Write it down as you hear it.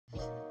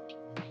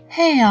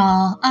Hey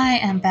y'all, I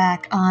am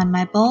back on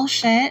my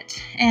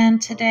bullshit,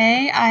 and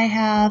today I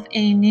have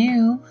a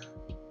new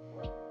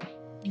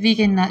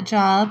vegan nut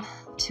job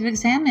to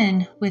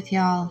examine with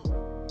y'all.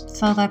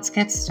 So let's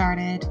get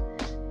started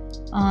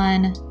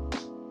on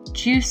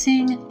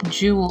juicing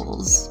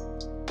Jules.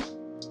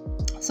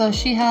 So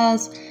she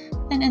has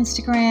an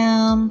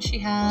Instagram, she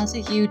has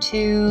a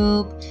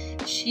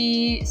YouTube.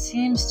 She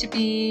seems to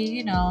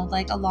be,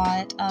 like a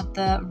lot of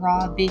the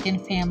raw vegan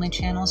family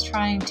channels,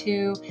 trying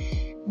to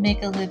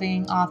make a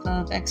living off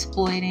of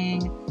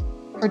exploiting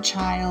her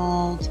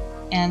child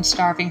and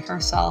starving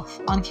herself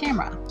on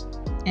camera.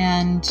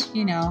 And,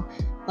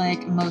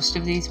 like most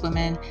of these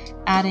women,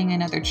 adding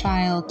another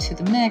child to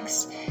the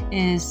mix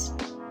is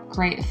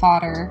great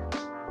fodder,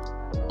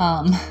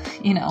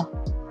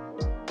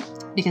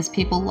 because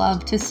people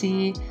love to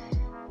see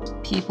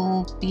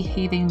people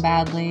behaving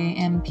badly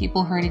and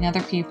people hurting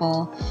other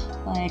people.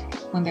 Like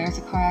when there's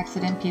a car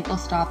accident, people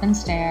stop and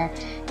stare.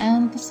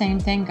 And the same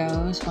thing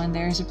goes when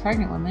there's a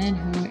pregnant woman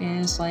who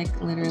is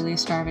like literally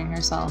starving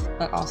herself,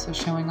 but also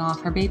showing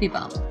off her baby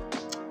bump.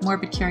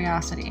 Morbid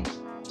curiosity.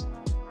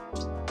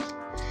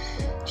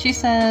 She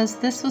says,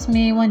 "This was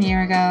me 1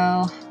 year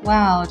ago.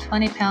 Wow,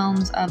 20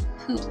 pounds of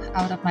poop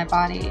out of my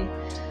body.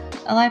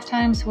 A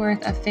lifetime's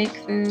worth of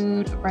fake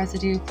food,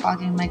 residue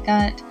clogging my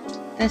gut.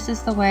 This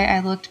is the way I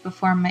looked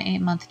before my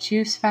 8-month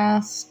juice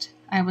fast.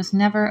 I was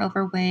never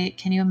overweight.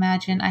 Can you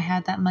imagine I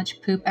had that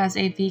much poop as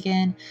a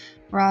vegan,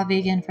 raw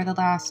vegan for the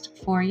last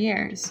 4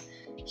 years?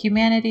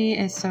 Humanity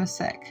is so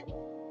sick."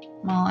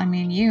 Well,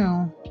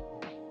 you,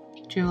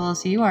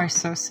 Jules, you are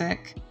so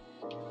sick.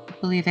 I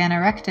believe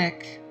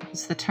anorectic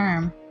is the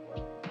term.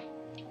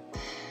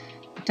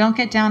 Don't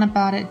get down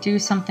about it. Do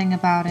something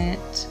about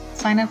it.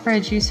 Sign up for a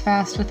juice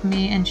fast with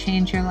me and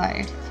change your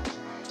life.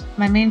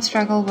 My main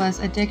struggle was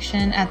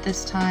addiction at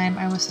this time.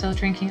 I was still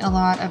drinking a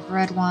lot of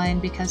red wine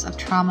because of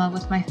trauma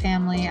with my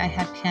family. I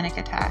had panic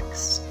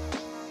attacks.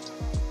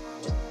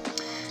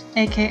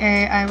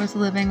 AKA, I was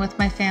living with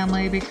my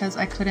family because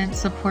I couldn't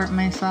support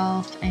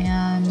myself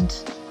and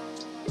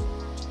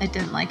I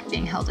didn't like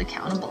being held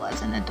accountable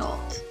as an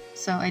adult.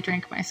 So I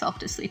drank myself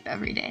to sleep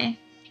every day.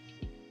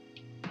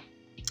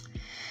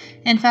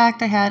 In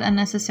fact, I had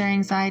unnecessary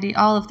anxiety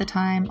all of the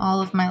time, all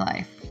of my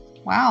life.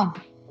 Wow.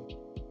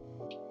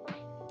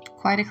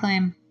 Quite a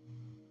claim.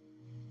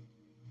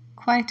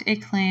 Quite a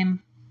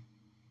claim.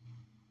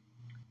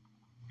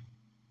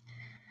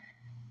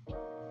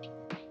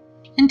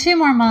 In 2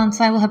 more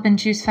months, I will have been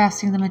juice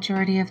fasting the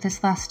majority of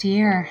this last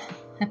year.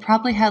 I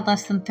probably had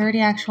less than 30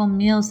 actual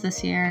meals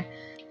this year,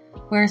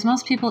 whereas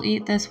most people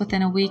eat this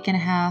within a week and a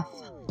half.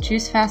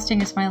 Juice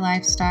fasting is my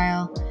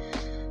lifestyle.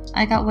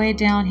 I got weighed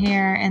down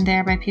here and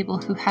there by people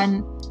who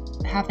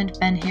haven't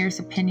been here's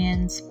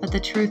opinions, but the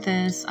truth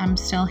is I'm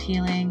still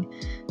healing.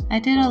 I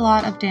did a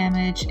lot of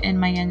damage in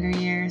my younger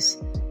years.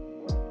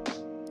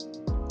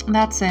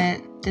 That's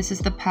it. This is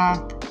the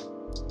path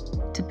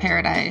to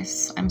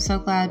paradise. I'm so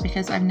glad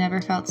because I've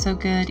never felt so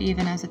good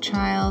even as a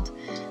child.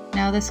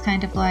 Now this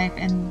kind of life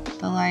in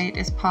the light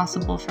is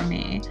possible for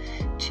me.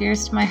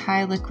 Cheers to my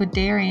high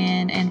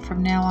liquidarian and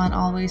from now on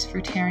always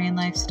fruitarian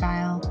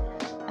lifestyle.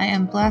 I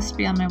am blessed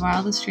beyond my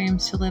wildest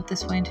dreams to live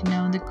this way and to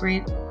know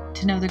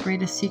the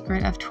greatest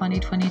secret of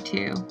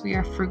 2022. We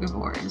are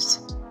frugivores.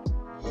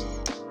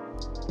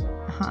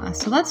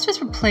 So let's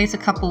just replace a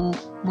couple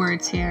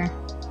words here.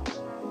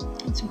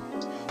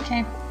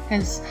 Okay,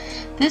 because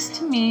this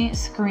to me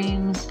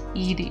screams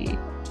Edie.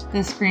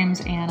 This screams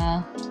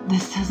Anna.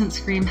 This doesn't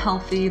scream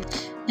healthy.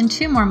 In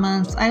 2 more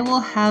months, I will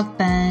have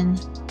been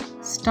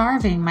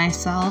starving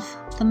myself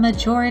the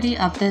majority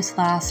of this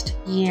last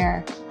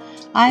year.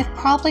 I've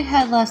probably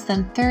had less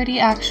than 30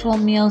 actual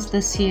meals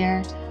this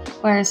year,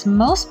 whereas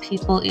most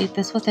people eat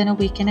this within a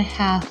week and a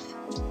half.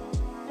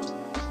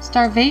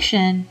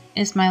 Starvation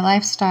is my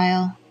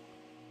lifestyle.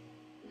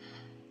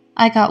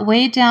 I got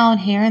weighed down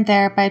here and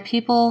there by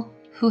people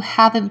who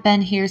haven't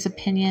been here's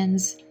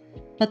opinions,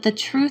 but the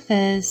truth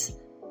is,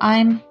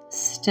 I'm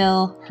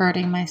still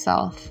hurting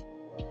myself.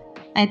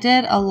 I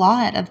did a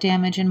lot of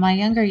damage in my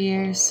younger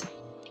years.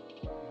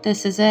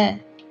 This is it.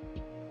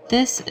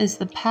 This is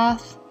the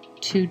path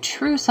to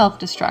true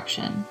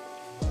self-destruction.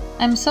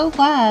 I'm so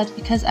glad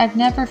because I've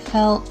never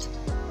felt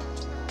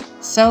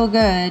so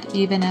good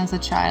even as a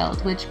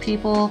child, which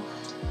people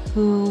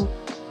who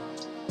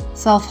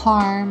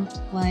self-harm,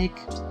 like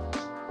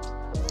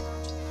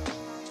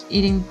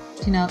eating,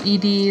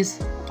 EDs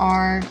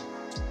are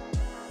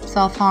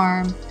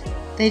self-harm,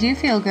 they do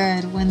feel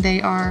good when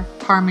they are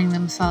harming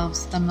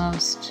themselves the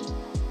most.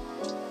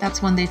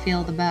 That's when they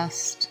feel the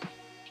best.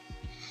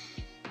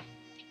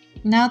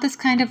 Now this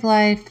kind of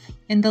life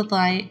in the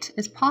light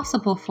is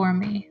possible for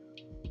me.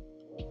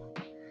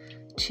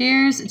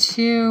 Cheers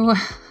to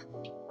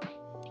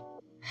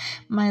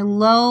my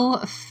low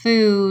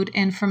food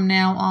and from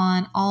now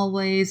on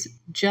always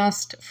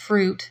just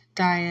fruit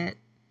diet.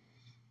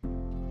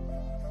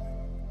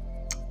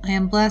 I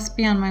am blessed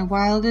beyond my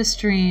wildest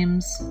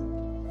dreams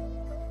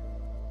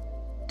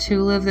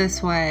to live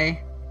this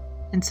way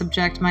and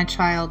subject my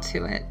child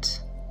to it.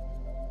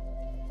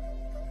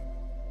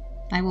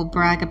 I will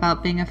brag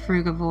about being a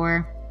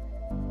frugivore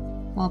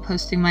while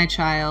posting my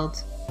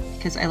child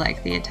because I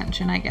like the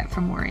attention I get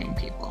from worrying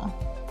people.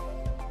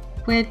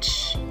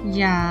 Which,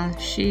 yeah,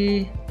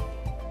 she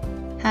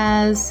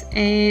has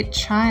a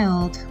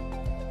child.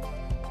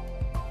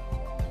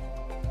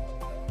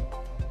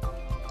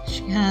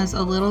 She has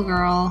a little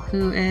girl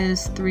who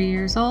is 3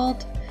 years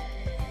old,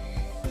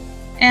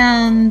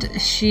 and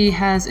she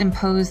has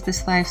imposed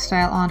this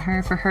lifestyle on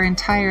her for her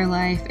entire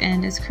life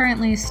and is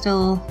currently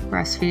still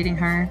breastfeeding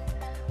her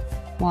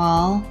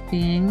while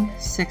being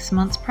 6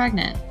 months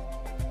pregnant.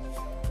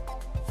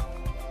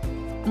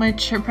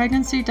 Which her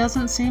pregnancy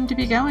doesn't seem to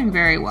be going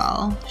very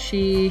well.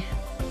 She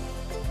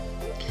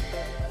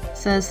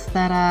says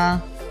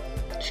that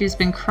she's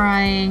been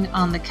crying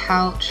on the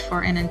couch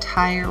for an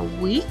entire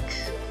week,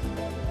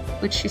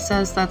 which she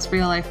says that's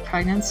real life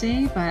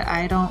pregnancy, but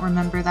I don't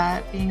remember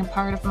that being a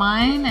part of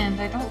mine, and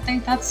I don't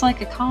think that's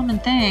like a common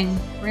thing,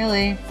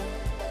 really.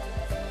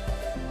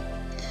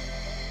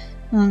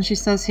 She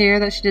says here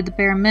that she did the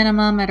bare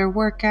minimum at her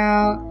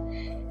workout,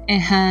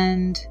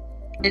 and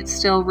it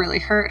still really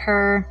hurt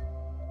her.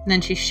 And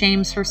then she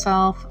shames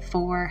herself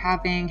for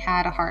having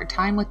had a hard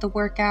time with the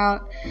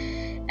workout.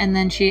 And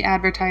then she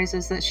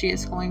advertises that she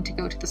is going to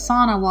go to the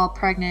sauna while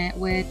pregnant,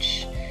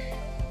 which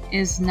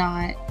is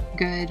not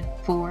good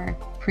for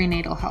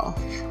prenatal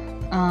health.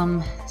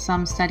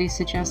 Some studies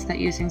suggest that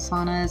using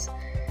saunas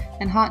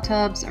and hot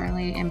tubs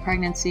early in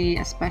pregnancy,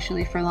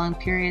 especially for long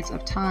periods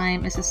of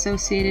time, is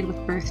associated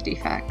with birth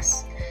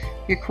defects.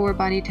 Your core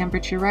body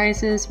temperature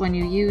rises when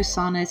you use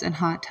saunas and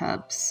hot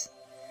tubs.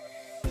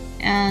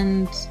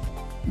 And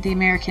the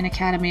American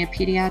Academy of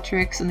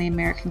Pediatrics and the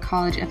American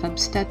College of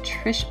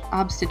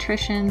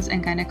Obstetricians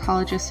and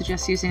Gynecologists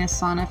suggest using a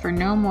sauna for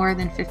no more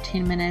than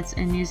 15 minutes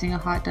and using a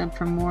hot tub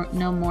for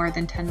no more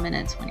than 10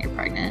 minutes when you're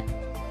pregnant.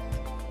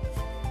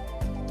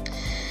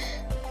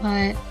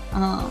 But,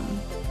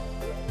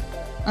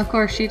 of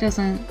course, she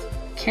doesn't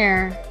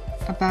care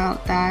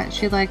about that.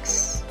 She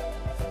likes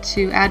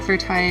to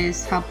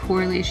advertise how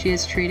poorly she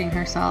is treating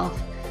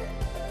herself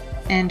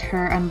and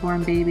her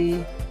unborn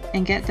baby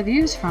and get the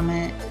views from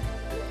it.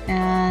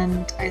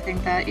 And I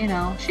think that, you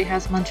know, she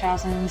has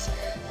Munchausen's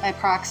by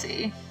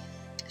proxy.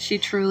 She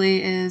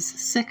truly is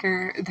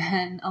sicker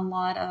than a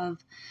lot of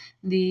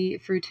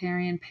the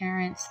fruitarian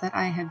parents that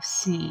I have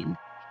seen,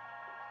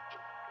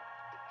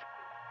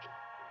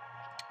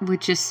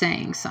 which is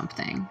saying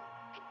something.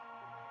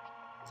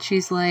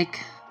 She's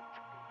like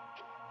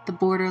the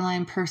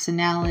borderline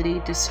personality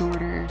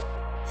disorder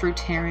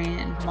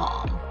fruitarian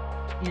mom,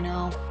 you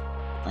know,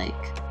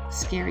 like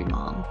scary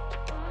mom.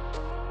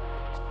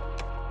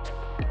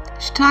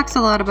 She talks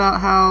a lot about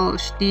how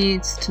she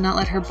needs to not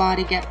let her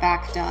body get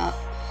backed up,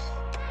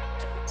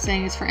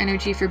 saying it's for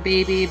energy for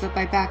baby, but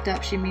by backed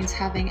up she means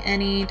having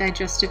any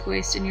digestive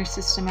waste in your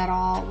system at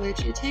all,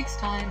 which it takes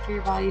time for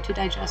your body to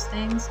digest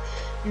things.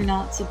 You're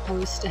not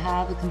supposed to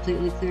have a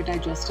completely clear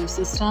digestive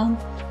system,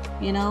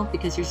 you know,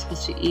 because you're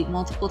supposed to eat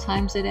multiple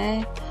times a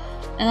day.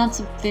 And that's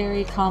a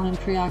very common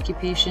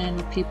preoccupation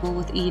with people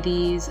with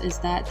EDs, is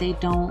that they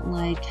don't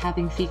like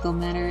having fecal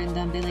matter in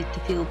them. They like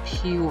to feel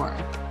pure,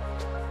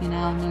 you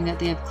know, knowing that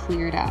they have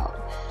cleared out,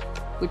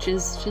 which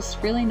is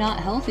just really not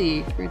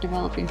healthy for a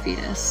developing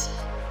fetus.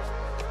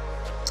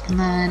 And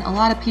then a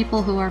lot of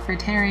people who are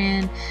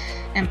fruitarian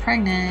and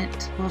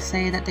pregnant will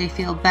say that they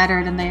feel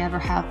better than they ever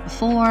have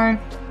before.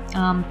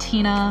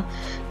 Tina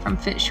from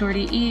Fit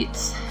Shorty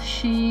Eats,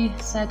 she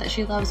said that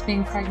she loves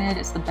being pregnant.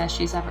 It's the best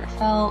she's ever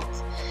felt.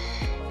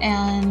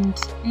 And,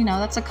 you know,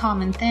 that's a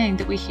common thing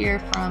that we hear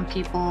from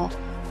people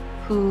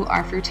who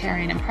are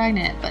fruitarian and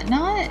pregnant, but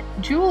not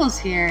Jules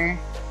here.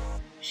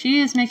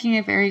 She is making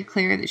it very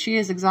clear that she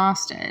is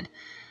exhausted,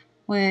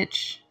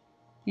 which,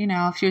 you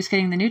know, if she was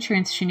getting the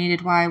nutrients she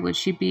needed, why would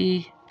she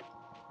be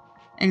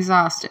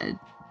exhausted?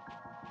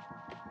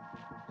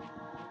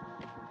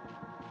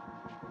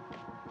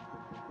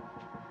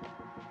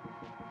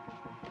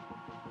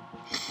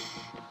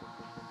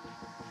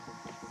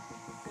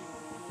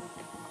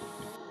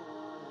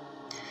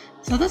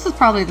 So this is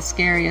probably the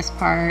scariest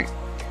part.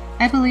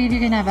 I believe you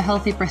can have a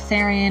healthy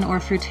breatharian or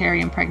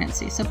fruitarian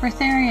pregnancy. So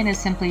breatharian is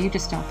simply you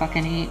just don't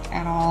fucking eat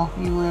at all.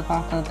 You live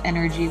off of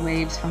energy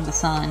waves from the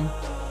sun.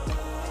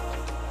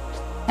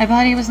 My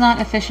body was not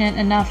efficient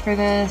enough for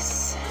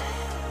this.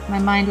 My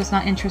mind was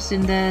not interested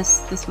in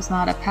this. This was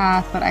not a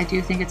path, but I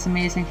do think it's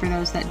amazing for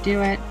those that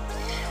do it.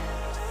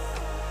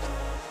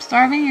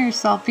 Starving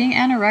yourself, being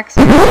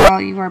anorexic while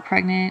you are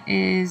pregnant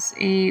is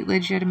a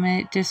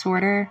legitimate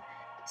disorder.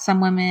 Some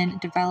women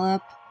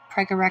develop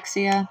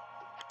pregorexia,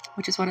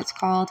 which is what it's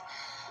called,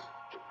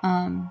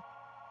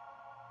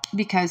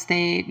 because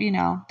they, you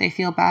know, they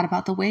feel bad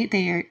about the weight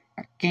they are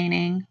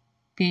gaining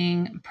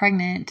being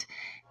pregnant.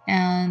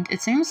 And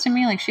it seems to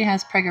me like she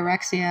has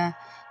pregorexia,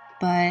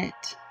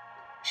 but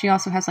she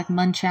also has like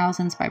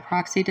Munchausen's by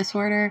proxy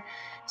disorder.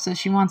 So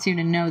she wants you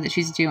to know that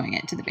she's doing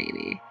it to the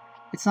baby.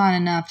 It's not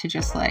enough to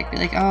just like be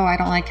like, oh, I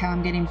don't like how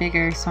I'm getting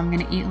bigger, so I'm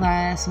going to eat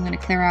less, I'm going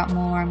to clear out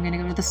more, I'm going to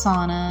go to the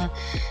sauna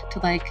to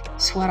like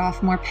sweat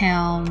off more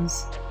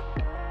pounds.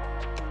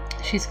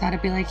 she's got to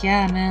be like,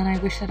 yeah, man, I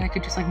wish that I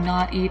could just like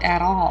not eat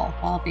at all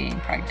while being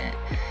pregnant.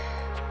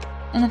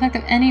 And the fact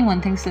that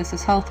anyone thinks this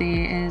is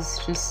healthy is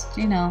just,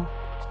 you know,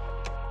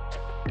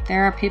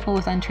 there are people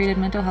with untreated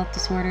mental health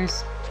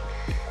disorders.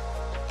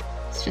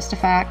 It's just a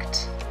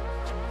fact.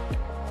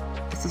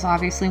 This is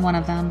obviously one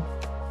of them.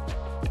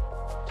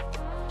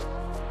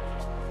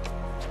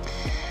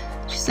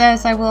 She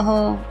says, I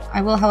will,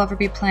 however,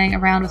 be playing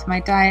around with my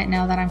diet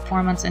now that I'm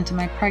 4 months into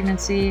my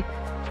pregnancy.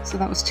 So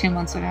that was 2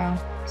 months ago.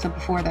 So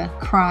before the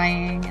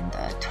crying and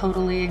the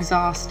totally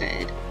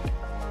exhausted,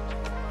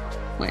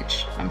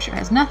 which I'm sure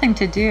has nothing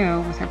to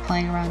do with her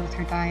playing around with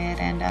her diet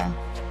and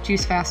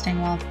juice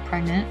fasting while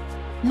pregnant.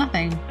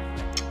 Nothing.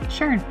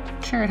 Sure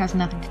it has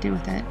nothing to do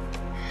with it.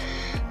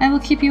 I will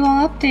keep you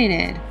all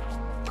updated.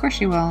 Of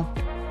course you will.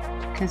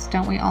 Because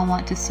don't we all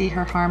want to see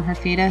her harm her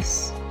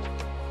fetus?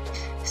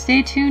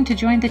 Stay tuned to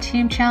join the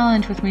team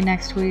challenge with me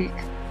next week.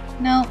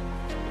 No,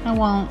 I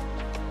won't.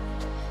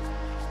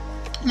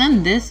 And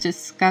then this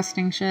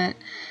disgusting shit,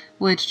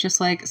 which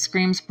just like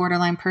screams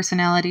borderline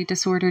personality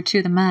disorder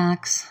to the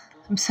max.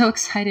 I'm so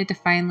excited to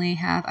finally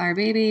have our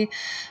baby.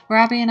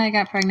 Robbie and I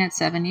got pregnant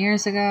 7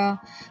 years ago,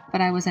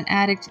 but I was an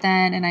addict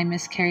then and I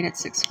miscarried at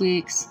 6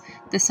 weeks.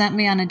 This sent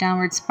me on a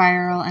downward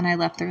spiral and I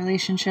left the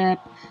relationship.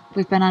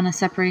 We've been on a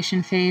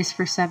separation phase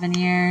for 7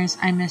 years.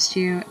 I missed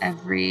you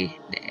every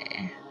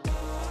day.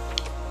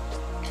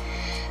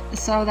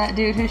 So that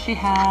dude who she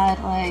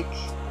had, like,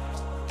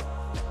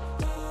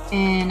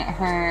 in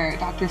her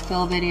Dr.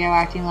 Phil video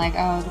acting like,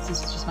 oh, this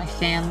is just my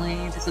family,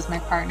 this is my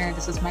partner,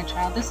 this is my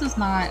child. This is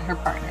not her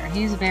partner.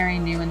 He's very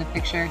new in the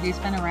picture. He's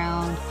been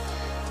around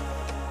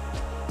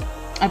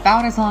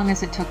about as long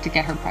as it took to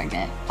get her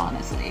pregnant,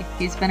 honestly.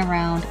 He's been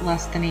around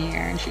less than a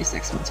year and she's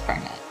 6 months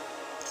pregnant.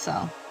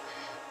 So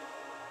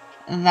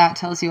that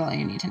tells you all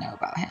you need to know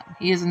about him.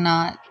 He is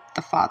not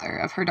the father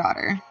of her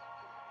daughter.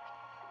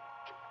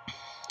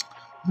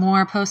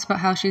 More posts about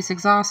how she's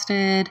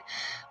exhausted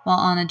while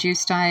on a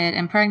juice diet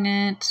and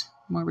pregnant.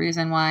 More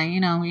reason why, you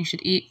know, you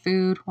should eat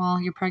food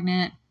while you're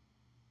pregnant.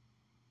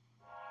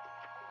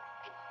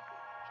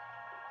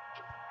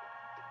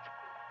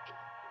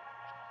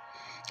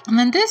 And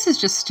then this is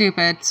just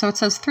stupid. So it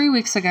says 3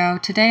 weeks ago,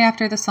 today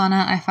after the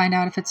sauna, I find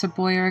out if it's a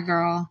boy or a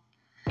girl.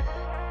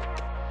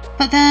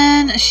 But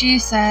then she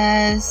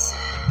says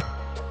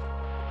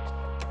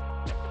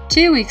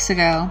 2 weeks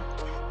ago,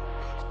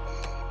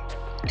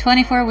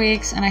 24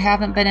 weeks, and I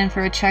haven't been in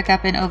for a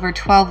checkup in over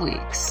 12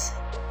 weeks.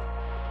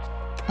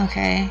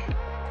 Okay.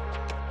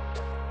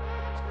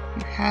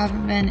 You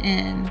haven't been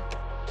in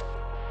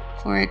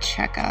for a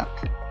checkup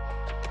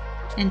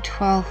in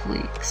 12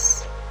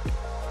 weeks.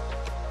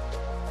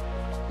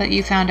 But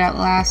you found out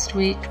last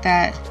week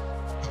that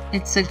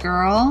it's a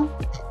girl,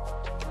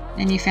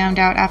 and you found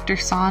out after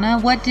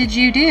sauna. What did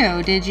you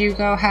do? Did you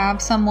go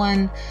have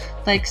someone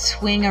like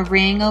swing a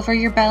ring over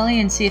your belly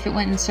and see if it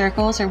went in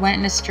circles or went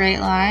in a straight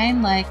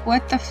line? Like,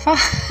 what the fuck?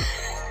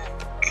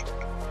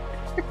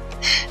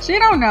 She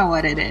don't know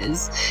what it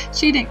is.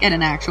 She didn't get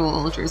an actual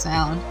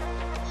ultrasound.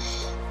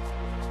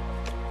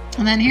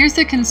 And then here's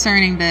the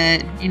concerning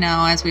bit, you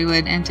know, as we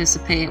would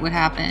anticipate would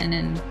happen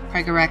in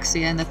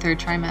pregorexia in the 3rd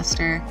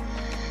trimester.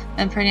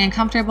 Been pretty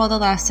uncomfortable the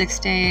last 6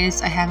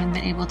 days. I haven't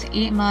been able to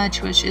eat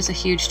much, which is a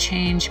huge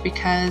change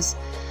because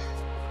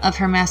of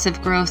her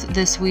massive growth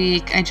this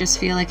week. I just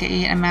feel like I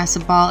ate a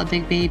massive ball, a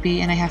big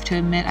baby, and I have to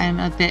admit I'm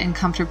a bit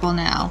uncomfortable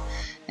now.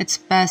 It's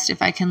best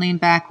if I can lean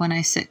back when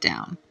I sit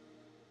down.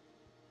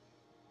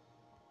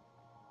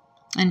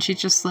 And she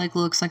just like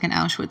looks like an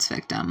Auschwitz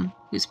victim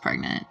who's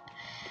pregnant.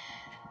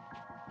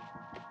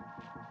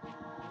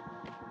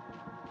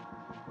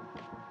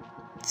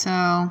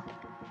 So,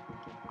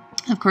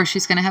 of course,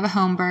 she's going to have a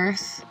home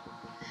birth.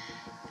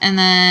 And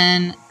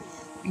then,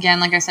 again,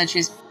 like I said,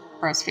 she's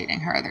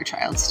breastfeeding her other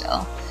child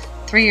still.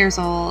 3 years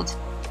old.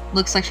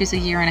 Looks like she's a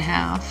year and a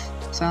half.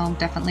 So,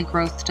 definitely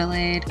growth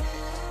delayed.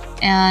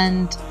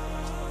 And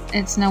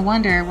it's no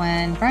wonder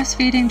when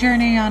breastfeeding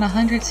journey on a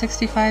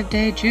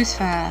 165-day juice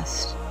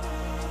fast.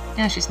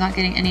 Yeah, she's not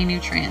getting any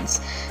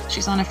nutrients.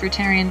 She's on a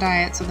fruitarian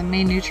diet, so the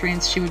main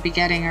nutrients she would be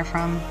getting are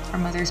from her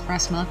mother's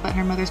breast milk. But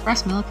her mother's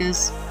breast milk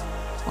is,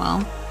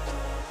 well,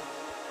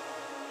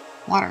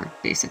 water,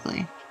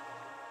 basically.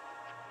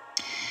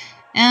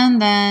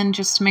 And then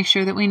just to make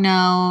sure that we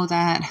know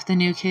that the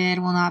new kid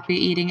will not be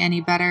eating any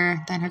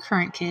better than her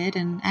current kid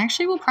and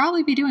actually will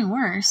probably be doing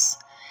worse.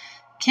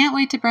 Can't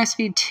wait to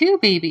breastfeed 2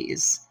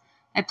 babies.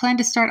 I plan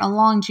to start a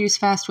long juice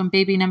fast when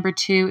baby number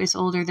 2 is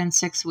older than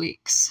 6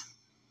 weeks.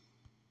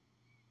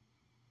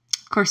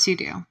 Of course you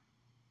do.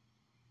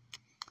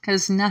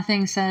 Because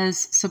nothing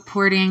says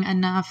supporting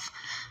enough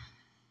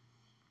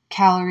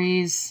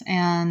calories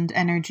and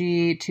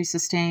energy to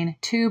sustain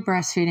 2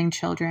 breastfeeding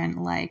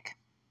children like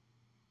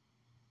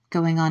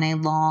going on a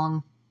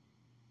long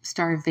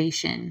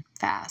starvation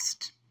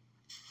fast.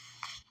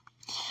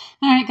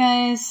 All right,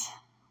 guys,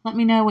 let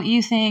me know what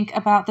you think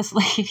about this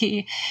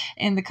lady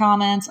in the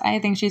comments. I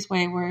think she's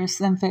way worse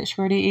than Fit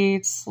Shorty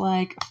Eats.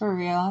 Like, for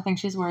real. I think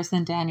she's worse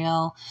than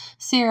Danielle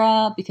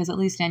Sierra, because at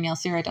least Danielle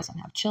Sierra doesn't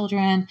have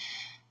children.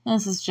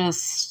 This is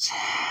just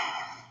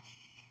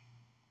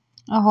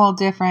a whole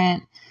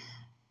different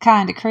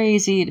kind of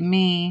crazy to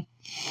me.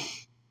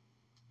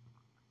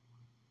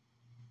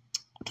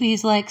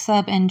 Please like,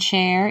 sub, and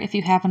share if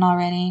you haven't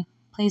already.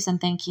 Please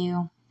and thank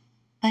you.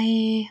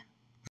 Bye.